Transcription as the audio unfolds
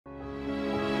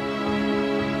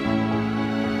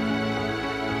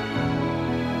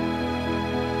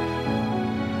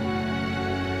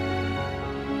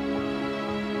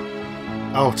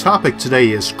Our topic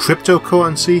today is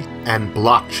cryptocurrency and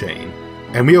blockchain,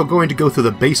 and we are going to go through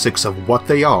the basics of what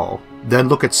they are, then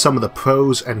look at some of the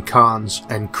pros and cons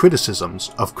and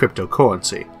criticisms of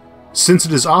cryptocurrency. Since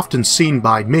it is often seen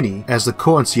by many as the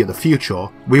currency of the future,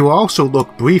 we will also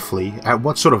look briefly at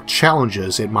what sort of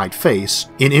challenges it might face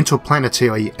in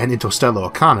interplanetary and interstellar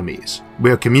economies,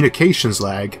 where communications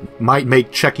lag might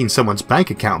make checking someone's bank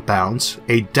account balance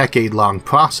a decade-long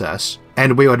process,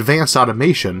 and where advanced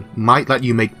automation might let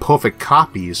you make perfect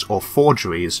copies or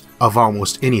forgeries of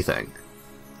almost anything.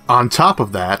 On top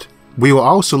of that, we will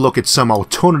also look at some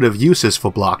alternative uses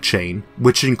for blockchain,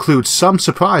 which include some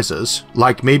surprises,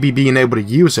 like maybe being able to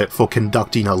use it for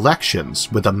conducting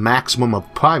elections with a maximum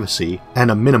of privacy and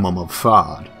a minimum of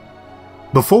fraud.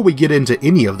 Before we get into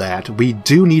any of that, we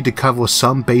do need to cover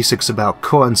some basics about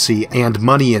currency and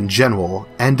money in general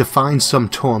and define some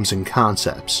terms and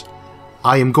concepts.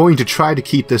 I am going to try to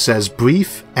keep this as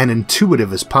brief and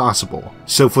intuitive as possible,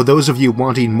 so for those of you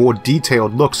wanting more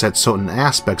detailed looks at certain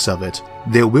aspects of it,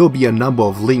 there will be a number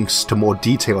of links to more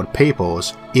detailed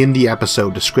papers in the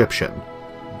episode description.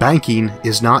 Banking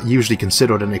is not usually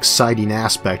considered an exciting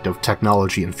aspect of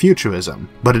technology and futurism,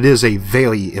 but it is a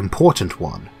very important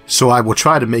one, so I will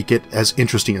try to make it as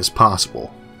interesting as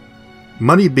possible.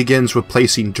 Money begins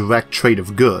replacing direct trade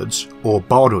of goods, or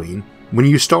bartering, when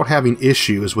you start having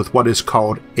issues with what is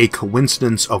called a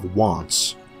coincidence of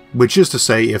wants, which is to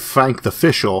say if Frank the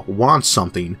Fisher wants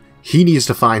something, he needs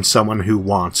to find someone who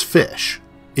wants fish.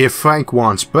 If Frank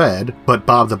wants bread, but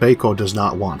Bob the Baker does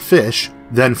not want fish,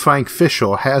 then Frank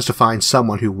Fisher has to find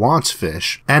someone who wants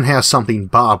fish and has something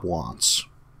Bob wants.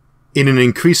 In an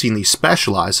increasingly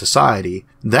specialized society,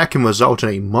 that can result in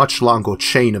a much longer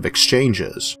chain of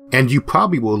exchanges, and you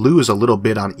probably will lose a little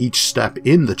bit on each step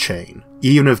in the chain,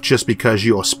 even if just because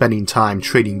you are spending time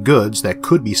trading goods that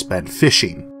could be spent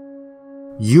fishing.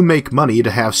 You make money to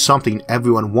have something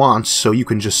everyone wants so you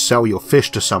can just sell your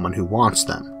fish to someone who wants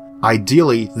them.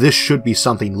 Ideally, this should be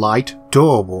something light,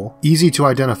 durable, easy to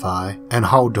identify, and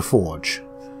hard to forge.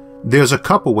 There's a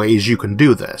couple ways you can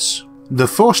do this. The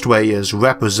first way is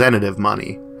representative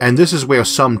money, and this is where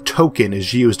some token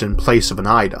is used in place of an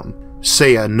item,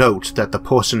 say a note that the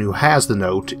person who has the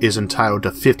note is entitled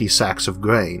to 50 sacks of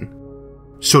grain.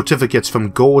 Certificates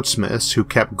from goldsmiths who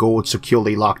kept gold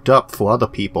securely locked up for other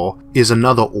people is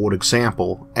another old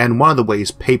example, and one of the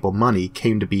ways paper money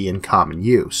came to be in common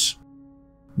use.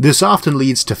 This often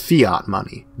leads to fiat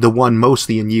money, the one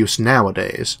mostly in use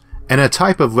nowadays, and a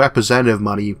type of representative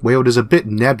money where it is a bit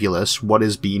nebulous what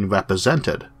is being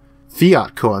represented.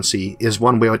 Fiat currency is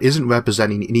one where it isn't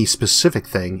representing any specific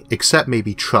thing except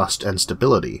maybe trust and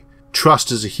stability. Trust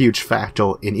is a huge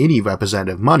factor in any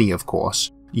representative money, of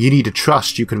course. You need to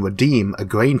trust you can redeem a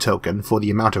grain token for the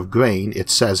amount of grain it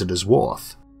says it is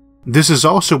worth. This is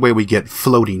also where we get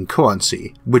floating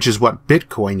currency, which is what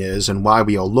Bitcoin is and why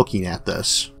we are looking at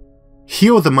this.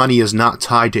 Here the money is not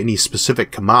tied to any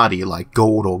specific commodity like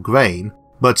gold or grain,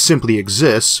 but simply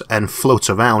exists and floats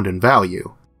around in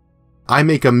value. I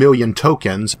make 1 million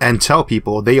tokens and tell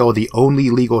people they are the only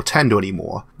legal tender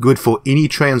anymore, good for any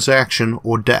transaction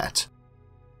or debt.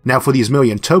 Now for these 1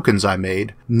 million tokens I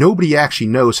made, nobody actually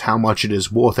knows how much it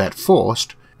is worth at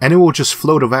first, and it will just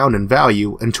float around in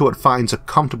value until it finds a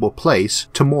comfortable place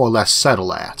to more or less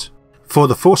settle at. For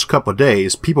the first couple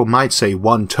days, people might say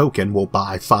 1 token will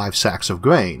buy 5 sacks of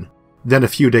grain. Then a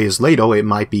few days later it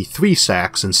might be 3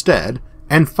 sacks instead,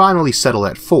 and finally settle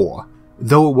at 4,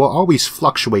 though it will always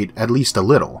fluctuate at least a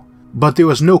little, but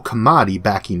there is no commodity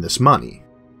backing this money.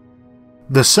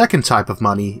 The second type of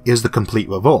money is the complete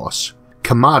reverse,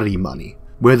 commodity money,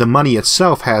 where the money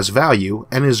itself has value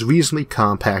and is reasonably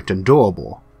compact and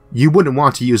durable. You wouldn't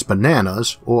want to use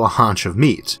bananas or a haunch of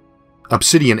meat.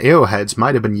 Obsidian arrowheads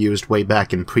might have been used way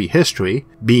back in prehistory,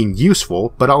 being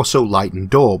useful but also light and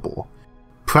durable.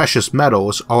 Precious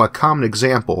metals are a common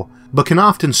example, but can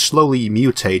often slowly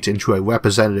mutate into a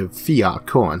representative fiat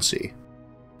currency.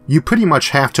 You pretty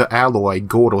much have to alloy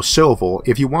gold or silver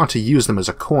if you want to use them as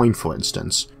a coin, for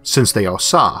instance, since they are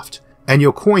soft, and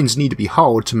your coins need to be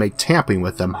hard to make tampering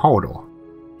with them harder.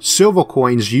 Silver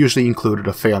coins usually included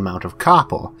a fair amount of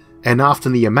copper, and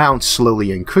often the amount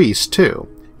slowly increased too,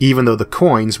 even though the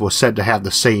coins were said to have the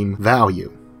same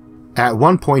value. At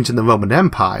one point in the Roman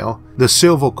Empire, the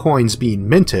silver coins being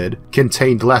minted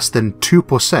contained less than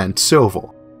 2% silver.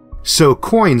 So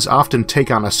coins often take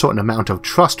on a certain amount of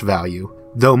trust value,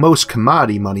 though most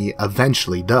commodity money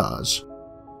eventually does.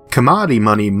 Commodity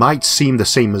money might seem the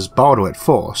same as barter at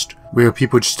first, where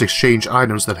people just exchange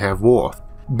items that have worth,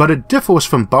 but it differs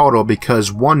from barter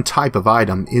because one type of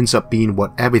item ends up being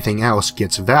what everything else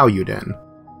gets valued in.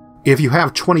 If you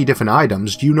have 20 different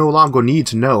items, you no longer need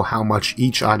to know how much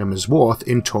each item is worth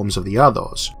in terms of the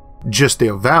others, just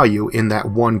their value in that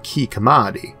one key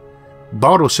commodity.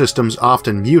 Barter systems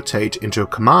often mutate into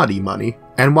commodity money,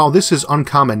 and while this is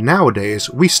uncommon nowadays,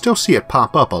 we still see it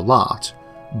pop up a lot.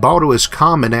 Barter is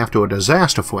common after a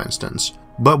disaster, for instance,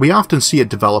 but we often see it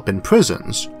develop in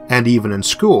prisons, and even in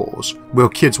schools, where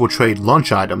kids will trade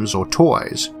lunch items or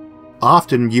toys.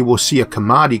 Often you will see a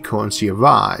commodity currency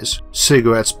arise,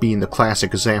 cigarettes being the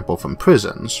classic example from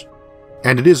prisons.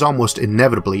 And it is almost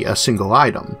inevitably a single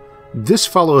item. This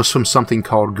follows from something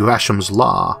called Gresham's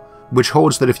Law, which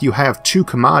holds that if you have two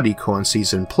commodity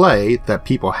currencies in play that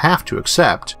people have to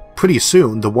accept, pretty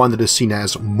soon the one that is seen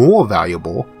as more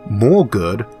valuable, more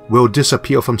good, will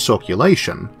disappear from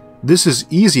circulation. This is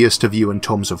easiest to view in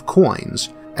terms of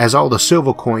coins, as all the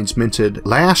silver coins minted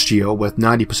last year with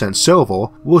 90% silver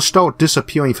will start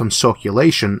disappearing from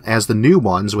circulation as the new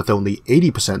ones with only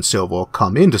 80% silver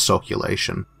come into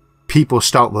circulation. People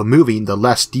start removing the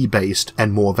less debased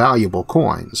and more valuable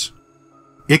coins.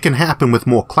 It can happen with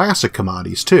more classic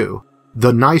commodities too.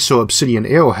 The nicer obsidian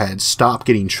arrowheads stop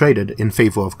getting traded in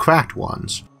favor of cracked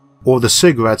ones, or the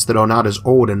cigarettes that are not as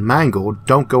old and mangled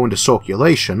don't go into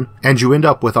circulation, and you end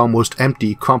up with almost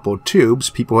empty, crumpled tubes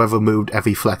people have removed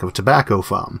every fleck of tobacco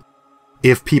from.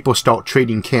 If people start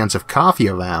trading cans of coffee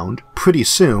around, pretty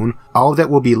soon all that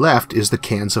will be left is the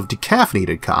cans of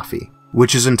decaffeinated coffee,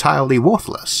 which is entirely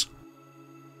worthless.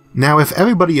 Now if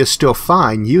everybody is still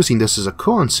fine using this as a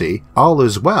currency, all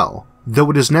is well,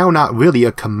 though it is now not really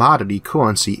a commodity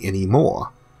currency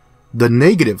anymore. The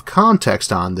negative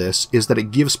context on this is that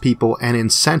it gives people an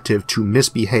incentive to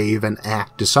misbehave and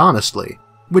act dishonestly,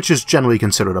 which is generally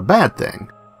considered a bad thing.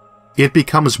 It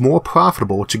becomes more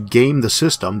profitable to game the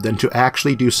system than to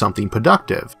actually do something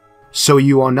productive, so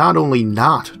you are not only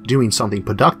not doing something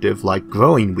productive like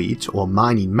growing wheat or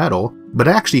mining metal, but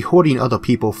actually hurting other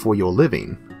people for your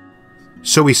living.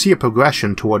 So we see a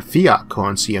progression toward fiat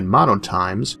currency in modern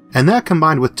times, and that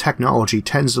combined with technology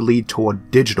tends to lead toward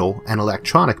digital and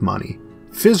electronic money.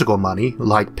 Physical money,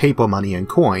 like paper money and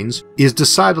coins, is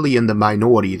decidedly in the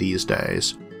minority these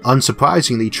days.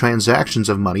 Unsurprisingly, transactions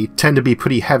of money tend to be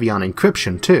pretty heavy on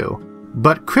encryption too.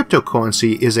 But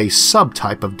cryptocurrency is a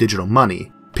subtype of digital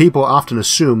money. People often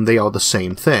assume they are the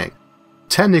same thing.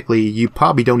 Technically, you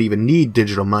probably don't even need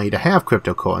digital money to have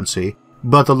cryptocurrency,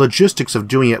 but the logistics of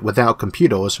doing it without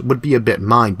computers would be a bit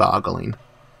mind-boggling.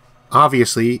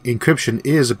 Obviously, encryption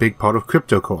is a big part of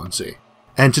cryptocurrency,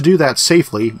 and to do that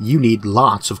safely, you need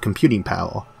lots of computing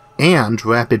power, and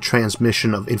rapid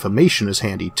transmission of information is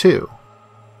handy too.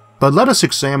 But let us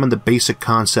examine the basic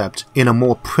concept in a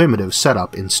more primitive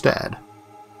setup instead.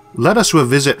 Let us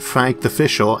revisit Frank the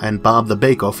Fisher and Bob the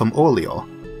Baker from earlier.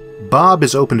 Bob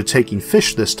is open to taking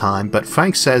fish this time, but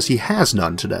Frank says he has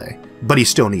none today, but he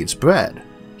still needs bread.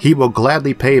 He will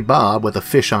gladly pay Bob with a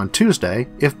fish on Tuesday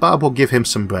if Bob will give him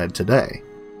some bread today.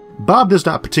 Bob does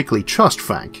not particularly trust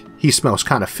Frank, he smells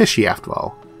kind of fishy after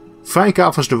all. Frank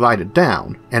offers to write it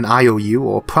down, an IOU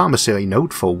or promissory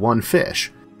note for one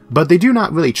fish, but they do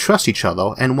not really trust each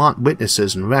other and want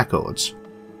witnesses and records.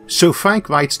 So Frank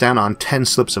writes down on 10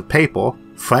 slips of paper,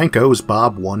 Frank owes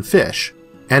Bob one fish,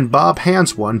 and Bob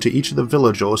hands one to each of the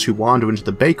villagers who wander into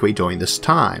the bakery during this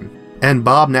time, and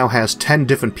Bob now has 10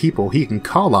 different people he can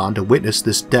call on to witness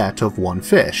this debt of one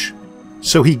fish.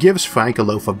 So he gives Frank a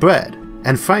loaf of bread,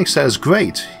 and Frank says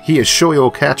great, he is sure he'll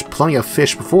catch plenty of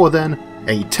fish before then,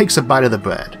 and he takes a bite of the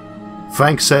bread.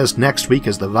 Frank says next week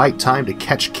is the right time to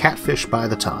catch catfish by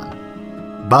the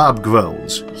ton. Bob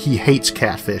groans, he hates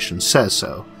catfish and says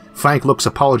so. Frank looks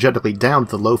apologetically down at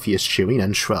the loaf he is chewing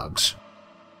and shrugs.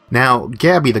 Now,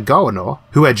 Gabby the gardener,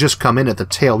 who had just come in at the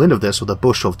tail end of this with a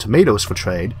bushel of tomatoes for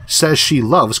trade, says she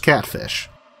loves catfish.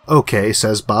 Okay,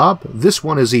 says Bob, this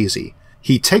one is easy.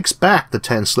 He takes back the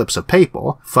 10 slips of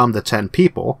paper from the 10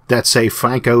 people that say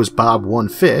Frank owes Bob one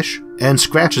fish, and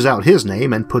scratches out his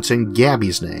name and puts in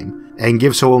Gabby's name, and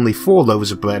gives her only 4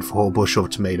 loaves of bread for her bushel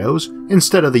of tomatoes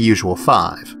instead of the usual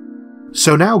 5.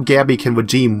 So now Gabby can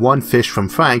redeem one fish from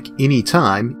Frank any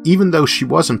time, even though she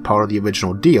wasn't part of the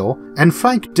original deal, and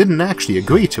Frank didn't actually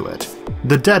agree to it.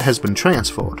 The debt has been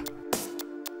transferred.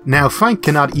 Now Frank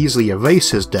cannot easily erase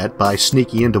his debt by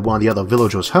sneaking into one of the other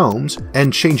villagers' homes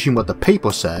and changing what the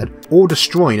paper said, or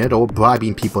destroying it or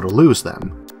bribing people to lose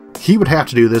them. He would have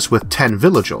to do this with 10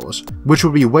 villagers, which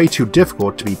would be way too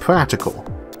difficult to be practical.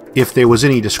 If there was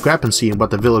any discrepancy in what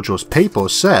the villagers'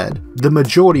 papers said, the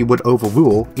majority would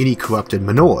overrule any corrupted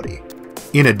minority.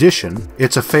 In addition,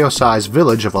 it's a fair-sized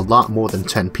village of a lot more than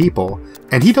 10 people,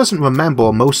 and he doesn't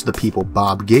remember most of the people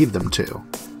Bob gave them to.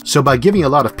 So by giving a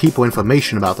lot of people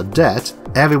information about the debt,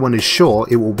 everyone is sure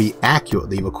it will be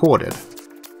accurately recorded.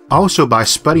 Also, by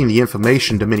spreading the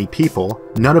information to many people,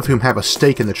 none of whom have a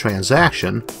stake in the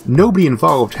transaction, nobody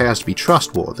involved has to be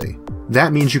trustworthy.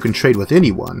 That means you can trade with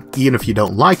anyone, even if you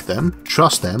don't like them,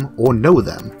 trust them, or know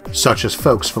them, such as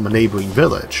folks from a neighboring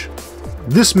village.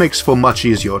 This makes for much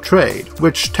easier trade,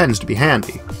 which tends to be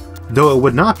handy. Though it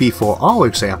would not be for our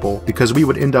example, because we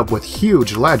would end up with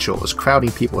huge ledgers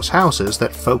crowding people's houses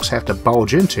that folks have to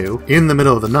bulge into in the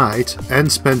middle of the night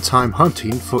and spend time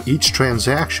hunting for each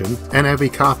transaction and every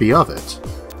copy of it.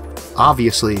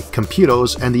 Obviously,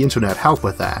 computers and the internet help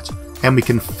with that, and we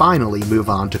can finally move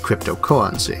on to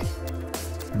cryptocurrency.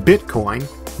 Bitcoin,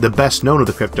 the best known of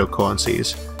the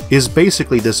cryptocurrencies, is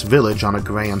basically this village on a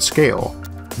grand scale.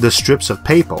 The strips of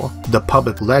paper, the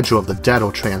public ledger of the debt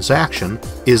or transaction,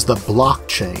 is the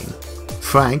blockchain.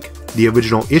 Frank, the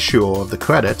original issuer of the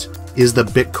credit, is the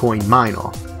Bitcoin miner,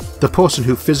 the person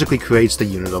who physically creates the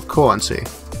unit of currency.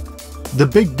 The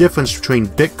big difference between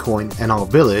Bitcoin and our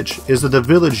village is that the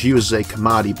village uses a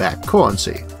commodity-backed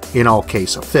currency, in our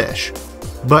case a fish,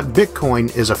 but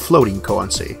Bitcoin is a floating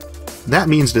currency. That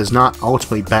means it is not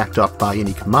ultimately backed up by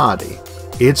any commodity.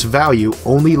 Its value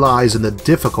only lies in the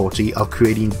difficulty of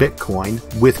creating Bitcoin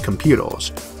with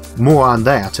computers. More on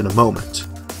that in a moment.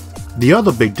 The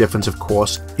other big difference, of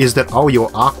course, is that all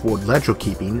your awkward ledger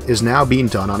keeping is now being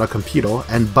done on a computer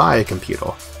and by a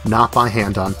computer, not by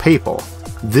hand on paper.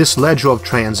 This ledger of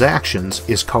transactions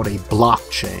is called a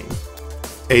blockchain.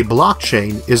 A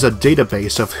blockchain is a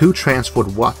database of who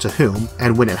transferred what to whom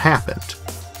and when it happened.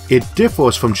 It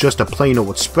differs from just a plain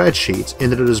old spreadsheet in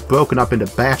that it is broken up into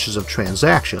batches of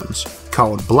transactions,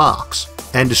 called blocks,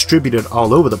 and distributed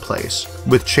all over the place,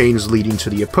 with chains leading to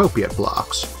the appropriate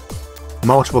blocks.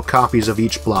 Multiple copies of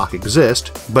each block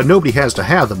exist, but nobody has to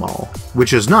have them all,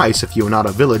 which is nice if you're not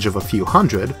a village of a few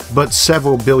hundred, but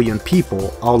several billion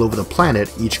people all over the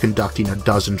planet each conducting a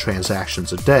dozen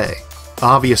transactions a day.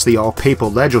 Obviously, our paper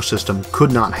ledger system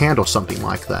could not handle something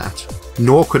like that,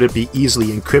 nor could it be easily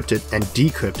encrypted and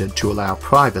decrypted to allow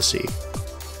privacy.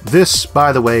 This,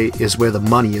 by the way, is where the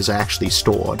money is actually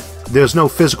stored. There's no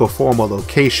physical form or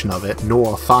location of it,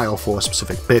 nor a file for a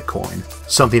specific Bitcoin,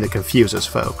 something that confuses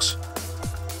folks.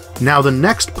 Now, the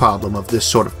next problem of this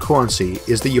sort of currency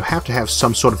is that you have to have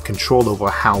some sort of control over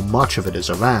how much of it is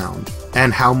around,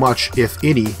 and how much, if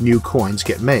any, new coins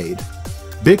get made.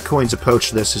 Bitcoin's approach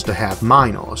to this is to have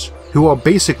miners, who are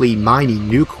basically mining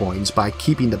new coins by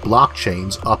keeping the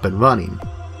blockchains up and running.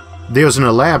 There's an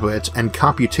elaborate and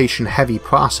computation-heavy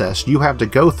process you have to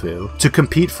go through to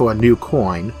compete for a new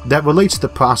coin that relates to the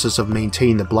process of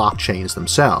maintaining the blockchains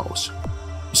themselves.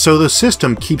 So the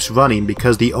system keeps running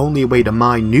because the only way to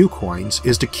mine new coins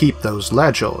is to keep those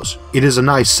ledgers. It is a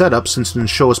nice setup since it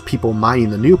ensures people mining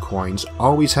the new coins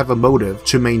always have a motive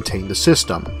to maintain the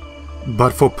system.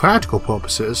 But for practical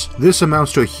purposes, this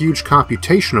amounts to a huge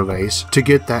computational race to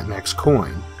get that next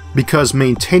coin, because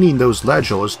maintaining those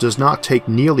ledgers does not take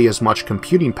nearly as much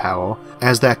computing power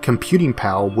as that computing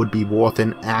power would be worth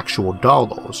in actual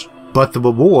dollars, but the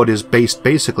reward is based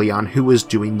basically on who is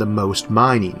doing the most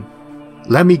mining.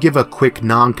 Let me give a quick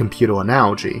non-computer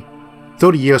analogy.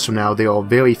 30 years from now, there are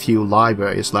very few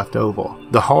libraries left over.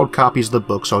 The hard copies of the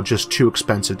books are just too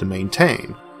expensive to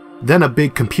maintain. Then a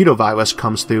big computer virus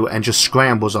comes through and just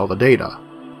scrambles all the data.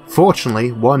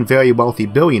 Fortunately, one very wealthy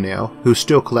billionaire, who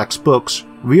still collects books,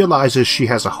 realizes she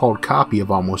has a hard copy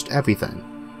of almost everything.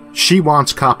 She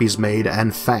wants copies made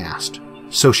and fast,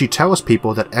 so she tells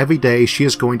people that every day she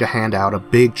is going to hand out a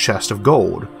big chest of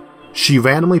gold. She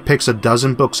randomly picks a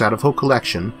dozen books out of her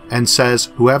collection and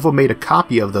says whoever made a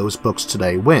copy of those books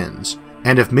today wins,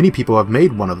 and if many people have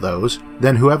made one of those,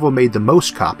 then whoever made the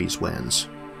most copies wins.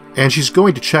 And she's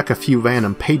going to check a few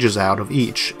random pages out of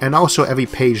each, and also every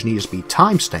page needs to be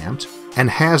timestamped and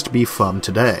has to be from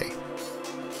today.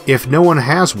 If no one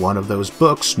has one of those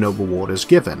books, no reward is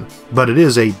given, but it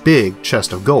is a big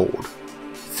chest of gold.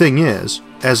 Thing is,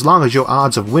 as long as your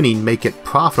odds of winning make it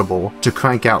profitable to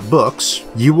crank out books,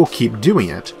 you will keep doing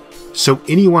it. So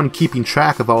anyone keeping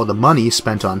track of all the money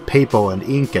spent on paper and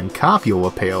ink and copier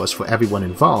repairs for everyone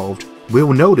involved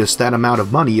will notice that amount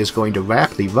of money is going to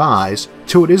rapidly rise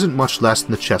till it isn't much less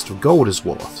than the chest of gold is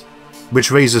worth.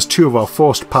 Which raises two of our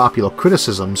first popular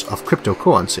criticisms of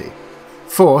cryptocurrency.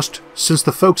 First, since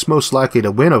the folks most likely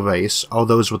to win a race are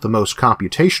those with the most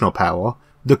computational power,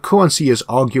 the currency is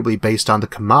arguably based on the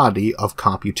commodity of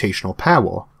computational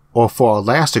power, or for our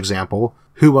last example,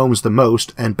 who owns the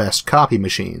most and best copy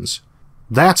machines.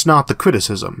 That's not the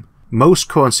criticism. Most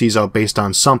currencies are based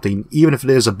on something even if it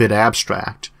is a bit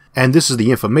abstract, and this is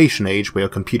the information age where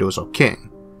computers are king.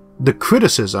 The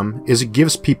criticism is it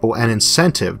gives people an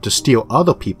incentive to steal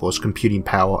other people's computing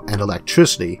power and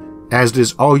electricity, as it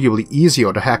is arguably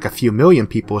easier to hack a few million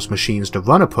people's machines to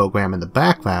run a program in the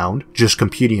background, just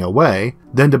computing away,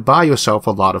 than to buy yourself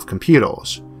a lot of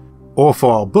computers. Or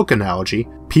for our book analogy,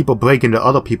 people break into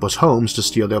other people's homes to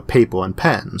steal their paper and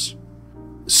pens.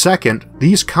 Second,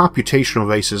 these computational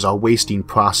races are wasting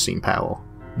processing power.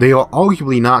 They are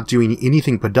arguably not doing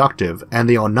anything productive, and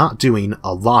they are not doing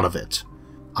a lot of it.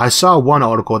 I saw one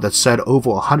article that said over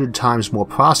 100 times more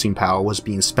processing power was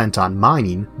being spent on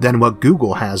mining than what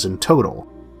Google has in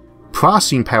total.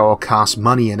 Processing power costs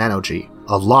money and energy,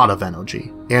 a lot of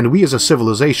energy, and we as a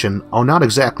civilization are not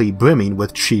exactly brimming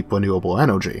with cheap renewable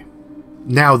energy.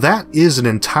 Now that is an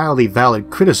entirely valid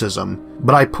criticism,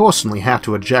 but I personally have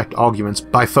to reject arguments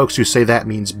by folks who say that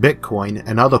means Bitcoin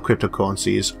and other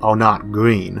cryptocurrencies are not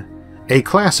green. A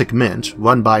classic mint,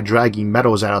 run by dragging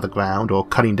metals out of the ground or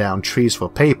cutting down trees for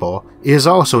paper, is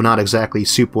also not exactly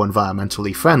super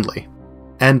environmentally friendly.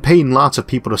 And paying lots of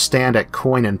people to stand at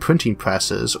coin and printing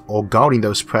presses or guarding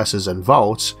those presses and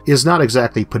vaults is not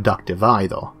exactly productive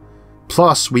either.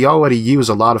 Plus, we already use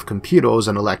a lot of computers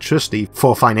and electricity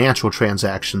for financial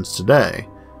transactions today.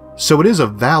 So it is a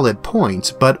valid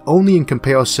point, but only in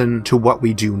comparison to what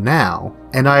we do now,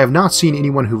 and I have not seen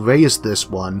anyone who raised this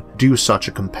one do such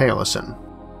a comparison.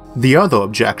 The other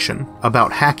objection,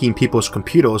 about hacking people's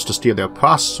computers to steal their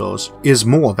processors, is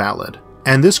more valid,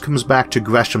 and this comes back to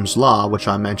Gresham's law, which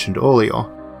I mentioned earlier.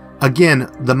 Again,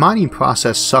 the mining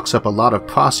process sucks up a lot of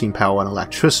processing power and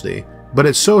electricity, but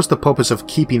it serves the purpose of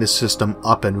keeping the system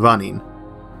up and running.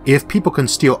 If people can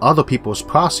steal other people's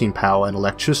processing power and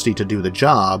electricity to do the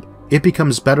job, it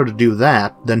becomes better to do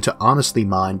that than to honestly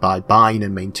mine by buying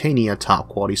and maintaining a top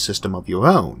quality system of your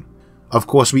own. Of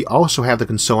course, we also have the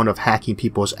concern of hacking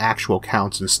people's actual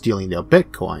accounts and stealing their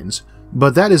bitcoins,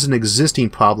 but that is an existing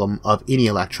problem of any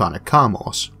electronic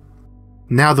commerce.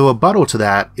 Now the rebuttal to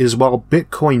that is while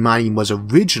Bitcoin mining was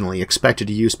originally expected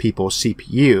to use people's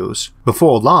CPUs,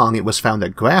 before long it was found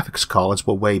that graphics cards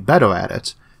were way better at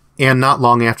it, and not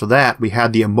long after that we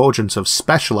had the emergence of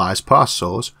specialized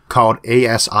processors called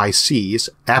ASICs,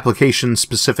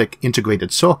 Application-Specific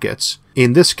Integrated Circuits,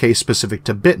 in this case specific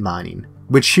to bit mining,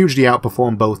 which hugely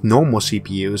outperform both normal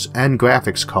CPUs and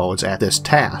graphics cards at this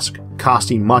task,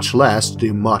 costing much less to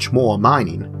do much more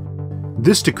mining.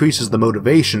 This decreases the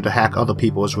motivation to hack other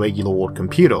people's regular old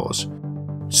computers.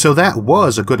 So that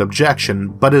was a good objection,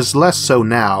 but is less so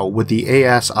now with the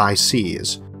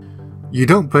ASICs. You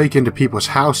don't break into people's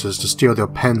houses to steal their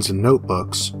pens and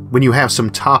notebooks, when you have some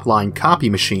top-line copy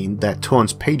machine that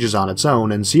turns pages on its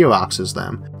own and Xeroxes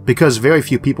them, because very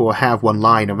few people will have one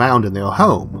lying around in their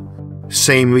home.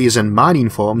 Same reason mining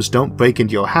firms don't break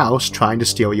into your house trying to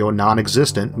steal your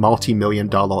non-existent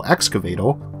multi-million-dollar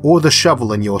excavator or the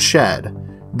shovel in your shed.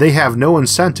 They have no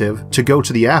incentive to go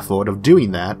to the effort of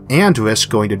doing that and risk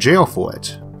going to jail for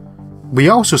it. We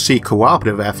also see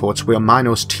cooperative efforts where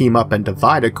miners team up and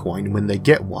divide a coin when they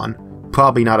get one,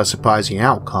 probably not a surprising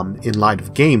outcome in light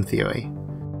of game theory.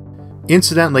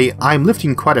 Incidentally, I'm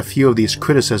lifting quite a few of these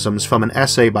criticisms from an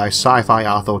essay by sci-fi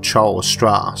author Charles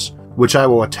Stross, which I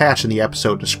will attach in the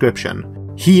episode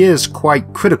description. He is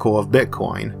quite critical of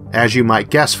Bitcoin, as you might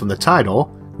guess from the title,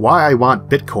 Why I Want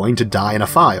Bitcoin to Die in a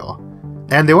Fire.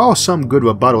 And there are some good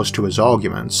rebuttals to his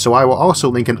arguments, so I will also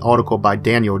link an article by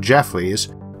Daneil Jeffries,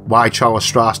 Why Charles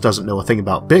Stross Doesn't Know a Thing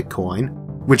About Bitcoin,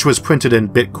 which was printed in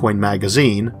Bitcoin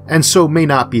magazine, and so may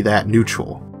not be that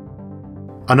neutral.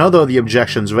 Another of the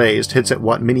objections raised hits at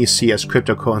what many see as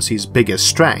cryptocurrency's biggest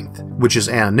strength, which is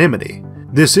anonymity.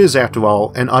 This is, after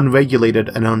all, an unregulated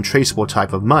and untraceable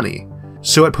type of money,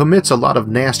 so it permits a lot of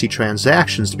nasty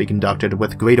transactions to be conducted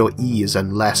with greater ease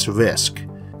and less risk.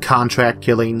 Contract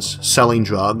killings, selling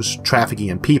drugs, trafficking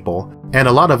in people, and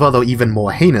a lot of other even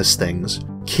more heinous things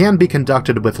can be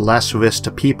conducted with less risk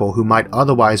to people who might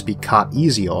otherwise be caught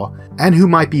easier and who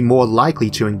might be more likely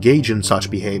to engage in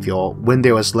such behavior when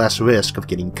there is less risk of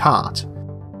getting caught.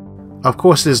 Of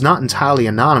course, it is not entirely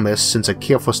anonymous since a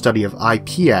careful study of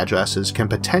IP addresses can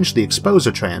potentially expose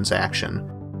a transaction,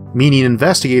 meaning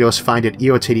investigators find it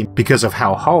irritating because of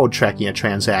how hard tracking a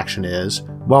transaction is,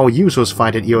 while users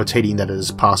find it irritating that it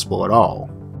is possible at all.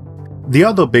 The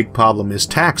other big problem is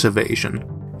tax evasion.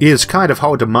 It is kind of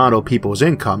hard to model people's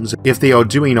incomes if they are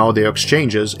doing all their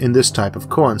exchanges in this type of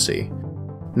currency.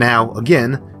 Now,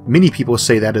 again, many people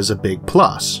say that is a big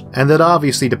plus, and that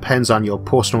obviously depends on your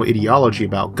personal ideology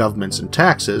about governments and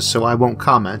taxes, so I won't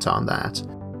comment on that.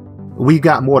 We've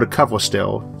got more to cover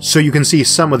still, so you can see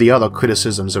some of the other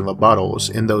criticisms and rebuttals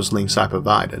in those links I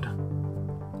provided.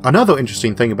 Another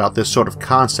interesting thing about this sort of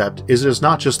concept is it is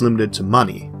not just limited to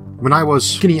money. When I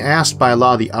was getting asked by a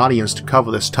lot of the audience to cover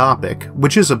this topic,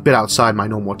 which is a bit outside my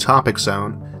normal topic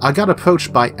zone, I got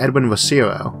approached by Edwin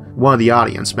Rosero, one of the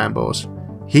audience members.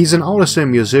 He's an artist and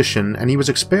musician, and he was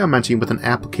experimenting with an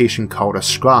application called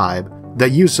Ascribe that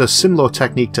uses a similar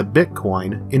technique to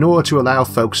Bitcoin in order to allow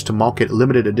folks to market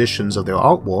limited editions of their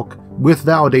artwork with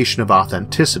validation of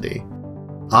authenticity.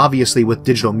 Obviously, with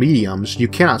digital mediums, you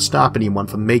cannot stop anyone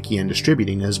from making and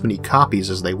distributing as many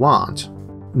copies as they want.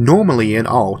 Normally in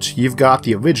art, you've got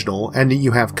the original and then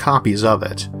you have copies of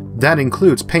it. That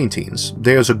includes paintings.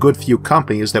 There's a good few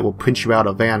companies that will print you out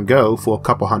a Van Gogh for a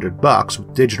couple $100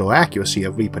 with digital accuracy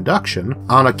of reproduction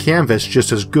on a canvas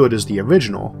just as good as the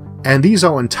original, and these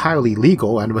are entirely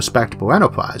legal and respectable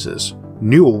enterprises.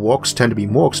 Newer works tend to be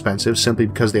more expensive simply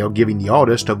because they are giving the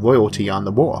artist a royalty on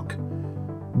the work.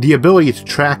 The ability to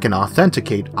track and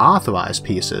authenticate authorized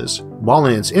pieces, while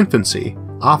in its infancy,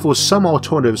 offers some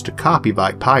alternatives to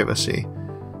copyright piracy.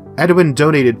 Edwin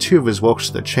donated 2 of his works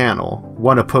to the channel,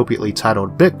 one appropriately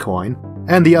titled Bitcoin,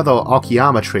 and the other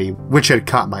Archaeometry, which had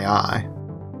caught my eye.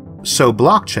 So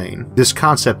blockchain, this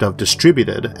concept of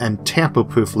distributed and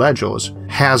tamper-proof ledgers,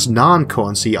 has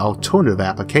non-currency alternative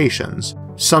applications,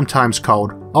 sometimes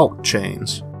called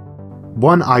altchains.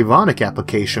 One ironic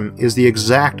application is the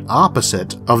exact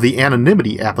opposite of the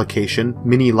anonymity application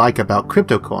many like about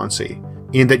cryptocurrency,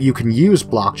 in that you can use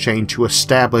blockchain to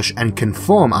establish and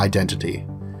confirm identity.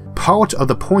 Part of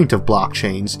the point of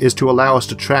blockchains is to allow us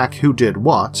to track who did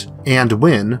what, and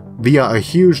when, via a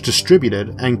huge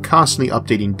distributed and constantly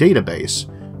updating database,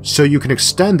 so you can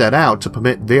extend that out to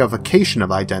permit verification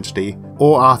of identity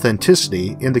or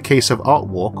authenticity in the case of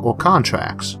artwork or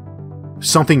contracts.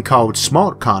 Something called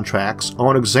smart contracts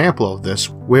are an example of this,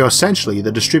 where essentially the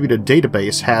distributed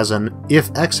database has an if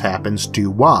X happens,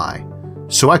 do Y.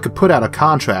 So I could put out a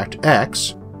contract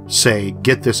X, say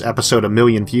get this episode 1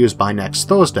 million views by next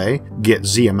Thursday, get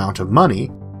Z amount of money,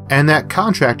 and that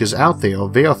contract is out there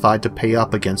verified to pay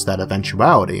up against that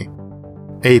eventuality.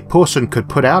 A person could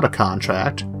put out a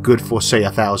contract, good for say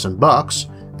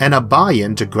 $1,000, and a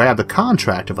buy-in to grab the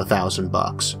contract of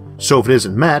 $1,000. So if it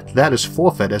isn't met, that is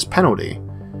forfeit as penalty.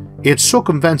 It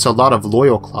circumvents a lot of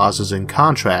lawyer clauses in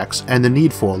contracts and the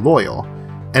need for a lawyer,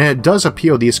 and it does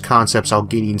appear these concepts are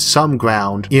gaining some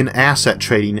ground in asset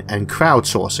trading and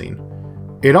crowdsourcing.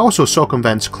 It also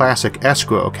circumvents classic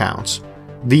escrow accounts,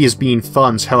 these being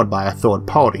funds held by a third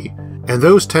party, and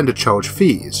those tend to charge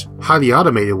fees. Highly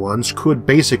automated ones could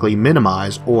basically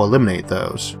minimize or eliminate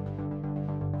those.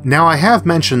 Now, I have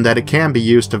mentioned that it can be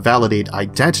used to validate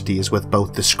identities with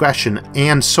both discretion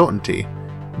and certainty.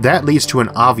 That leads to an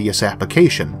obvious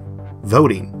application: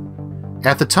 voting.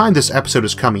 At the time this episode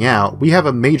is coming out, we have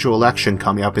a major election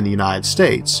coming up in the United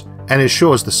States, and as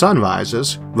sure as the sun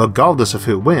rises, regardless of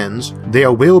who wins,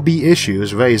 there will be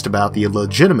issues raised about the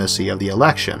legitimacy of the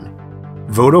election.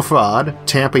 Voter fraud,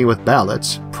 tampering with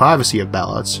ballots, privacy of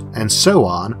ballots, and so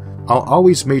on are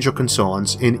always major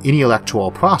concerns in any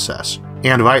electoral process,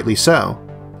 and rightly so.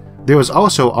 There is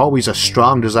also always a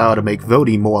strong desire to make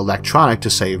voting more electronic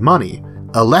to save money.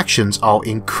 Elections are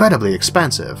incredibly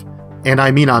expensive, and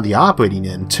I mean on the operating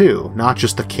end too, not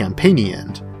just the campaigning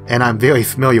end, and I'm very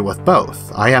familiar with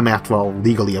both. I am, after all,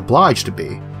 legally obliged to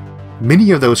be.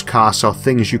 Many of those costs are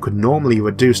things you could normally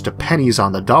reduce to pennies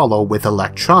on the dollar with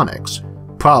electronics.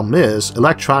 Problem is,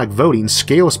 electronic voting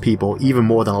scales people even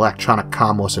more than electronic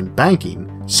commerce and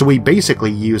banking, so we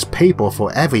basically use paper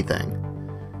for everything.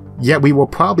 Yet we will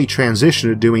probably transition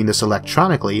to doing this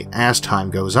electronically as time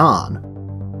goes on.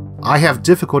 I have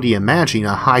difficulty imagining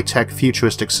a high-tech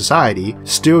futuristic society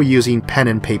still using pen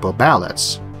and paper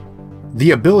ballots.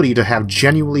 The ability to have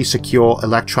genuinely secure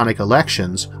electronic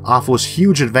elections offers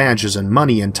huge advantages in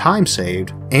money and time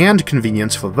saved, and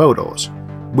convenience for voters,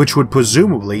 which would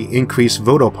presumably increase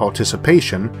voter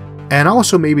participation, and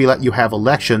also maybe let you have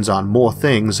elections on more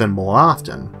things and more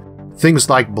often. Things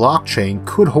like blockchain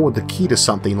could hold the key to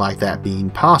something like that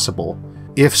being possible.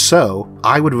 If so,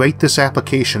 I would rate this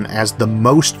application as the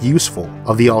most useful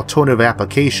of the alternative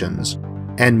applications,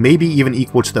 and maybe even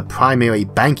equal to the primary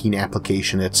banking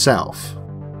application itself.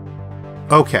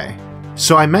 Okay,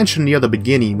 so I mentioned near the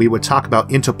beginning we would talk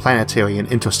about interplanetary and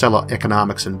interstellar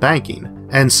economics and banking,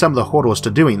 and some of the hurdles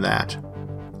to doing that.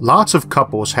 Lots of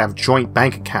couples have joint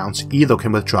bank accounts either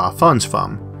can withdraw funds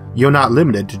from. You're not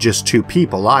limited to just 2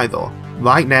 people either.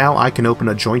 Right now, I can open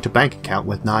a joint bank account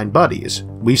with 9 buddies.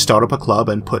 We start up a club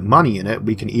and put money in it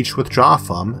we can each withdraw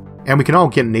from, and we can all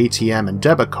get an ATM and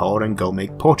debit card and go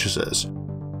make purchases.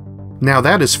 Now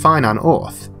that is fine on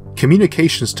Earth.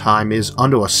 Communications time is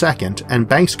under a second, and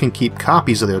banks can keep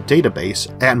copies of their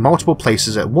database at multiple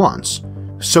places at once,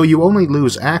 so you only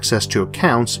lose access to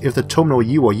accounts if the terminal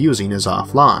you are using is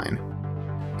offline.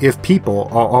 If people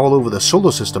are all over the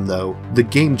solar system though, the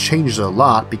game changes a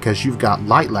lot because you've got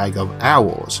light lag of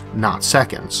hours, not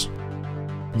seconds.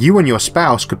 You and your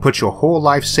spouse could put your whole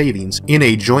life savings in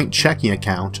a joint checking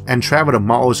account and travel to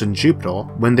Mars and Jupiter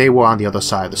when they were on the other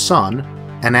side of the Sun,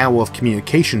 an hour of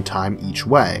communication time each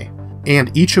way,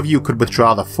 and each of you could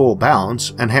withdraw the full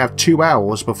balance and have 2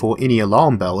 hours before any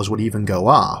alarm bells would even go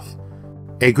off.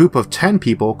 A group of 10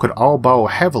 people could all borrow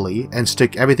heavily and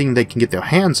stick everything they can get their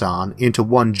hands on into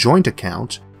one joint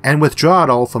account and withdraw it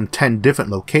all from 10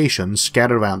 different locations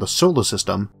scattered around the solar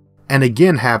system, and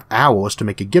again have hours to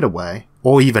make a getaway,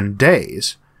 or even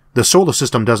days. The solar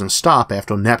system doesn't stop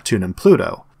after Neptune and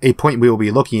Pluto, a point we will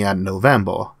be looking at in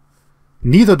November.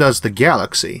 Neither does the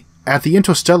galaxy. At the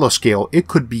interstellar scale, it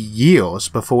could be years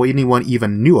before anyone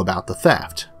even knew about the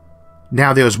theft.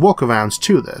 Now there's workarounds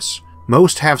to this.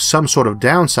 Most have some sort of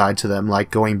downside to them,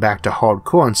 like going back to hard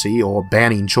currency or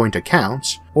banning joint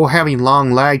accounts, or having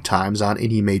long lag times on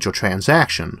any major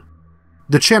transaction.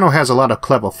 The channel has a lot of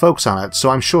clever folks on it, so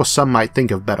I'm sure some might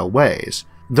think of better ways.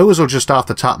 Those are just off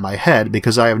the top of my head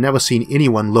because I have never seen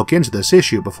anyone look into this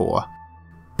issue before.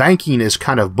 Banking is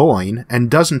kind of boring and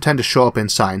doesn't tend to show up in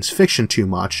science fiction too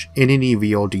much in any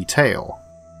real detail.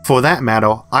 For that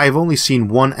matter, I have only seen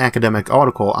one academic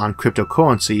article on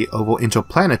cryptocurrency over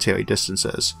interplanetary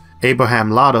distances,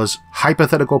 Abraham Ladha's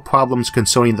Hypothetical Problems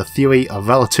Concerning the Theory of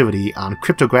Relativity on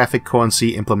Cryptographic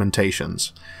Currency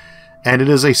Implementations. And it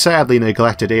is a sadly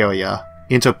neglected area,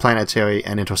 interplanetary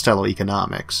and interstellar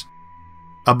economics.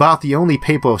 About the only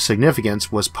paper of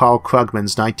significance was Paul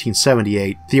Krugman's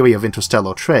 1978 Theory of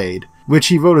Interstellar Trade, which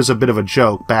he wrote as a bit of a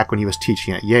joke back when he was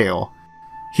teaching at Yale.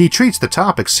 He treats the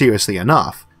topic seriously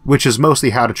enough, which is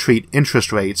mostly how to treat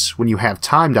interest rates when you have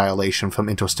time dilation from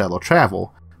interstellar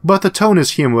travel, but the tone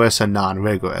is humorous and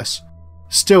non-rigorous.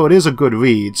 Still, it is a good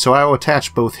read, so I will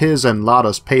attach both his and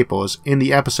Ladha's papers in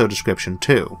the episode description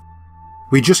too.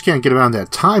 We just can't get around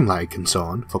that time lag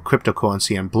concern for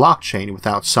cryptocurrency and blockchain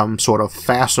without some sort of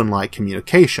faster-than-light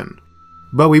communication.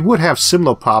 But we would have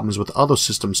similar problems with other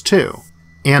systems too.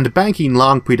 And banking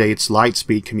long predates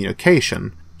light-speed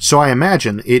communication, so I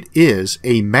imagine it is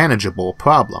a manageable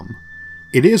problem.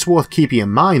 It is worth keeping in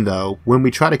mind though when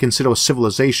we try to consider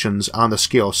civilizations on the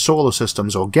scale of solar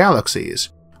systems or galaxies,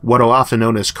 what are often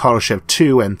known as Kardashev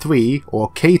 2 and 3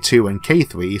 or K2 and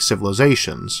K3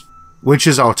 civilizations, which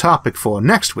is our topic for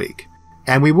next week,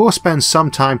 and we will spend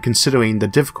some time considering the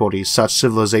difficulties such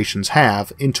civilizations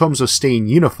have in terms of staying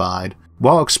unified,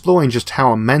 while exploring just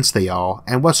how immense they are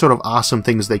and what sort of awesome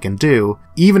things they can do,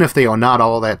 even if they are not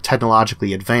all that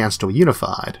technologically advanced or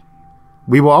unified.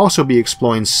 We will also be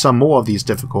exploring some more of these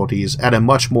difficulties at a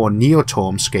much more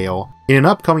near-term scale in an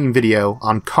upcoming video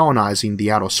on colonizing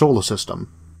the outer solar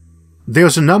system.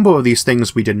 There's a number of these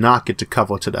things we did not get to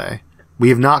cover today. We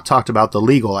have not talked about the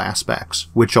legal aspects,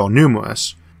 which are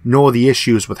numerous, nor the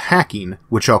issues with hacking,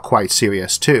 which are quite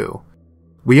serious too.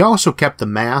 We also kept the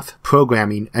math,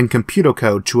 programming, and computer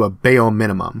code to a bare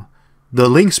minimum. The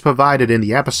links provided in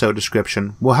the episode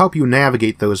description will help you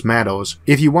navigate those matters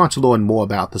if you want to learn more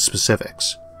about the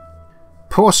specifics.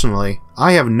 Personally,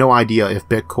 I have no idea if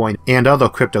Bitcoin and other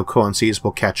cryptocurrencies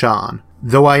will catch on,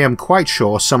 though I am quite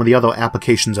sure some of the other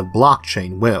applications of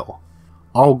blockchain will.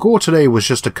 Our goal today was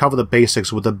just to cover the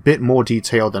basics with a bit more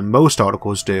detail than most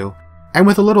articles do, and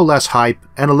with a little less hype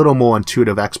and a little more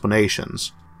intuitive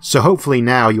explanations, so hopefully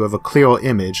now you have a clearer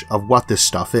image of what this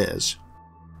stuff is.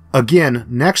 Again,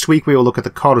 next week we will look at the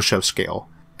Kardashev scale,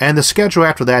 and the schedule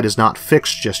after that is not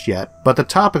fixed just yet, but the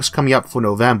topics coming up for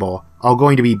November are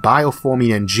going to be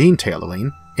bioforming and gene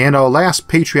tailoring, and our last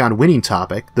Patreon winning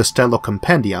topic, the Stellar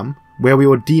Compendium, where we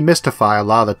will demystify a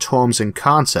lot of the terms and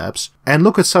concepts and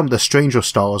look at some of the stranger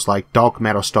stars like dark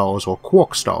matter stars or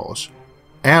quark stars.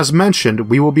 As mentioned,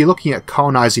 we will be looking at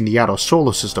colonizing the outer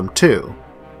solar system too.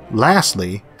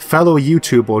 Lastly, fellow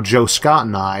YouTuber Joe Scott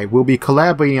and I will be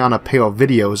collaborating on a pair of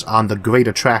videos on the Great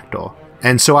Attractor,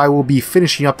 and so I will be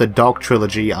finishing up the Dark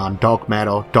Trilogy on dark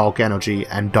matter, dark energy,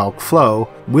 and dark flow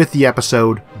with the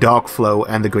episode Dark Flow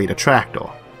and the Great Attractor.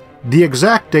 The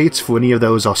exact dates for any of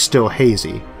those are still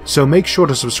hazy, so make sure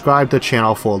to subscribe to the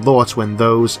channel for alerts when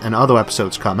those and other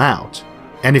episodes come out.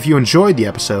 And if you enjoyed the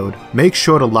episode, make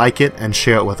sure to like it and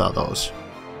share it with others.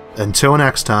 Until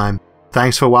next time,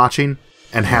 thanks for watching,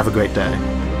 and have a great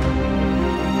day.